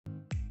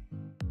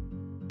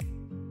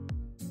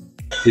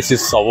This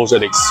is Sauvage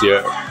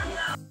Elixir.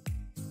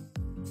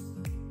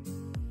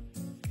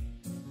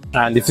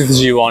 And this is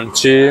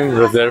Givenchy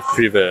Reserve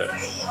Privée.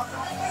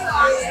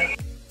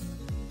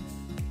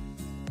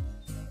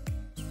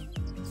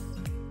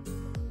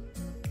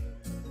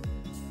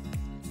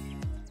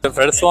 The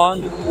first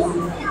one.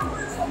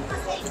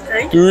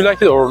 Okay. Do you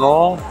like it or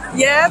no?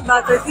 Yeah,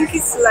 but I think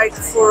it's like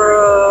for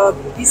a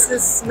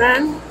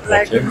businessman,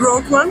 like Okay. a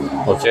grown one.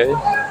 Okay.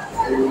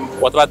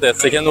 What about the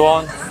second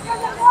one?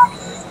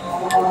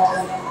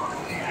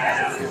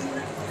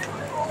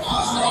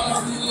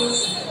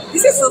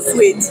 This is so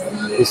sweet.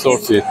 It's so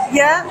sweet.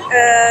 Yeah,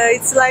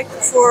 it's like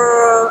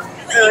for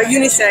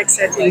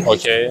unisex, I think.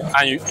 Okay.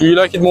 And do you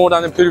like it more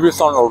than the previous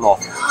one or no?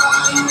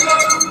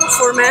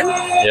 For men,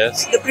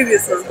 Yes. the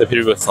previous one. The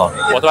previous one.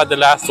 What about the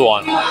last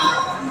one?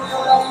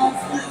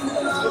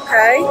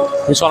 Okay.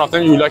 Which one of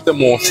them you like the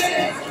most?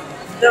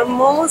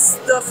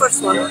 The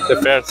first one. The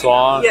first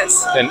one.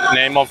 Yes. The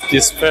name of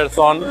this first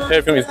one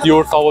perfume is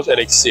Dior Sauvage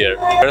Elixir.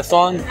 First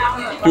one.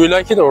 Do you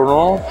like it or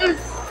no?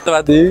 What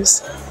about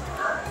this?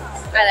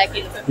 I like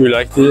it. You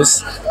like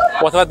this?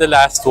 What about the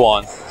last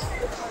one?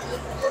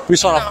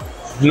 Which one?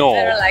 No.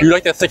 I don't like You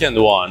like the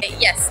second one.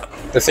 Yes.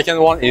 The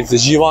second one is the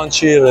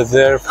Givenchy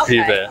Reserve Okay.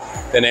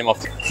 Privée. The name of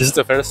this is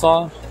the first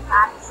one.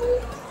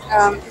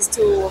 It's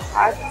too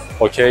hard.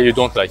 Okay, you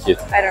don't like it.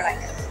 I don't like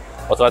it.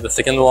 What about the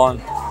second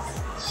one?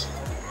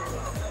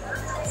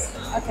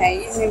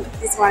 Okay, I mean,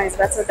 this one is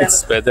better than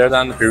It's better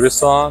than the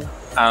previous one.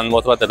 And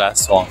what about the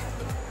last one?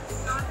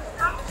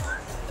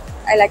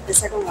 I like the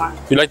second one.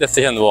 You like the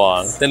second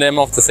one. The name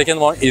of the second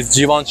one is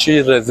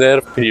Givenchy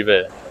Reserve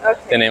Privée. The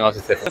Okay. name of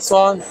the first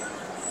one.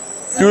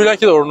 Do you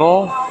like it or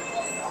no?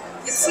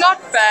 It's not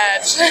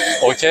bad.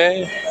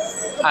 Okay.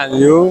 And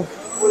you?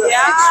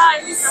 Yeah,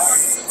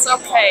 it's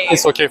okay.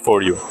 It's okay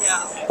for you.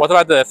 Yeah. What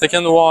about the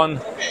second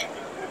one?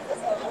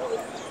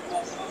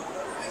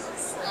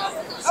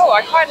 Oh,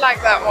 I quite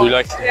like that one. You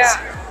like it? Yeah.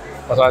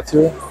 What about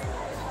you?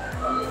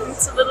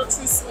 It's a little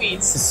too sweet.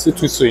 It's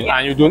too sweet.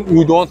 And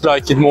you don't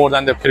like it more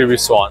than the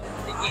previous one.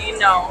 You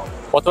know.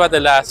 What about the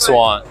last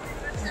one?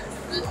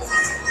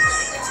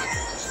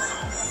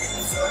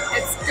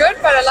 It's good,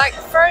 but I like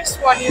the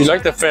first one. You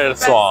like the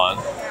first one.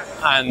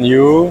 And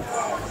you?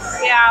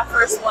 Yeah,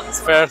 first one's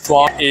First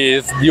one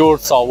is Dior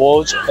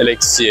Sauvage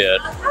Elixir.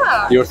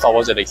 Ah. Dior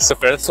Sauvage Elixir.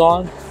 The first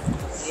one?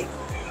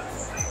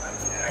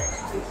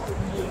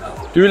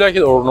 Do you like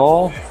it or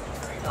no?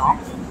 No.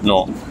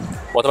 No.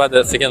 What about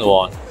the second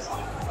one?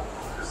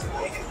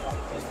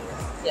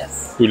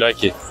 Yes. You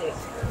like it?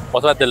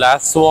 What about the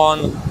last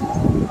one?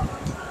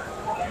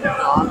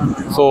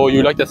 So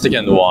you like the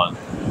second one?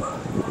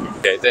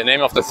 Okay, the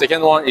name of the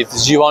second one is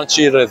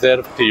Givenchy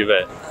Reserve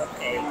Privée.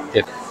 Okay.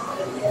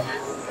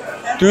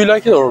 Yes. Do you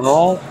like it or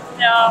no?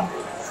 No.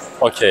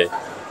 Okay.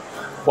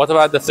 What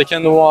about the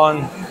second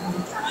one?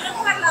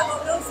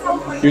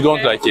 You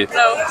don't like it?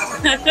 No.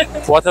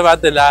 What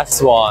about the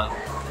last one?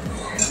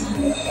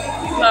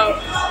 No.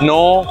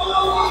 No?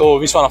 So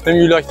which one of them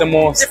you like the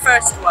most? The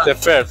first one. The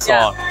first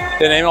Yeah. one.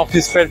 The name of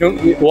this perfume,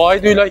 why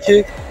do you like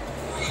it?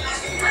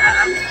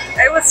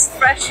 It was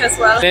fresh as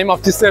well. The name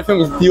of this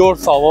perfume is Dior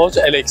Sauvage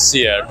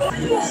Elixir.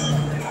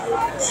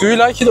 Do you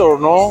like it or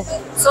no?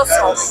 So.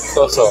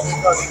 So.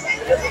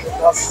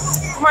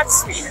 Too much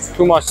sweet.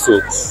 Too much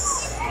sweet.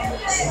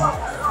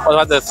 What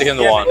about the second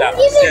one?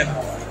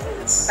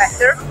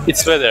 Better.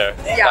 It's better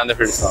Yeah. than the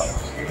first one.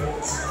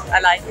 I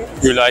like it.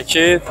 You like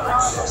it?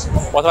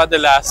 What about the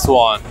last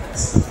one?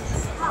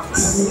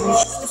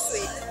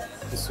 Sweet.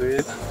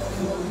 Sweet.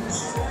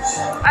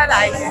 I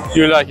like it.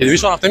 You like it.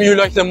 Which one of them you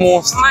like the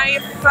most? My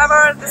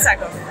favorite, the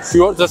second.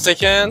 You the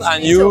second,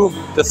 and you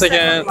the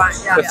second. one,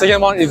 yeah. The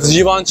second one is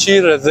Givenchy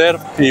Reserve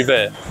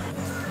Privée.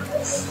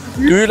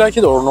 Do you like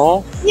it or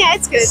no? Yeah,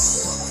 it's good.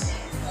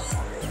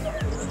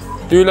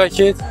 Do you like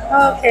it?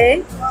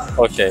 Okay.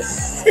 Okay.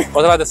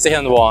 What about the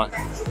second one?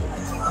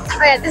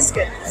 Oh yeah, this is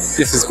good.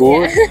 This is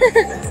good.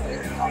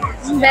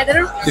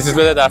 Better? This is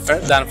better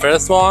than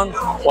first one.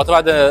 What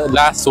about the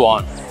last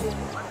one?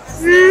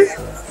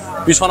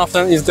 Which one of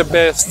them is the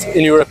best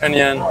in your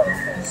opinion?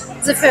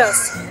 The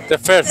first. The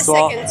first The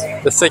one,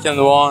 second. the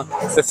second one.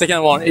 The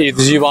second one is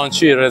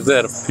Givenchy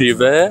Reserve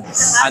Privée,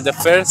 and the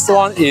first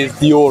one is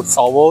Dior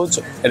Sauvage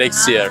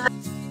Elixir.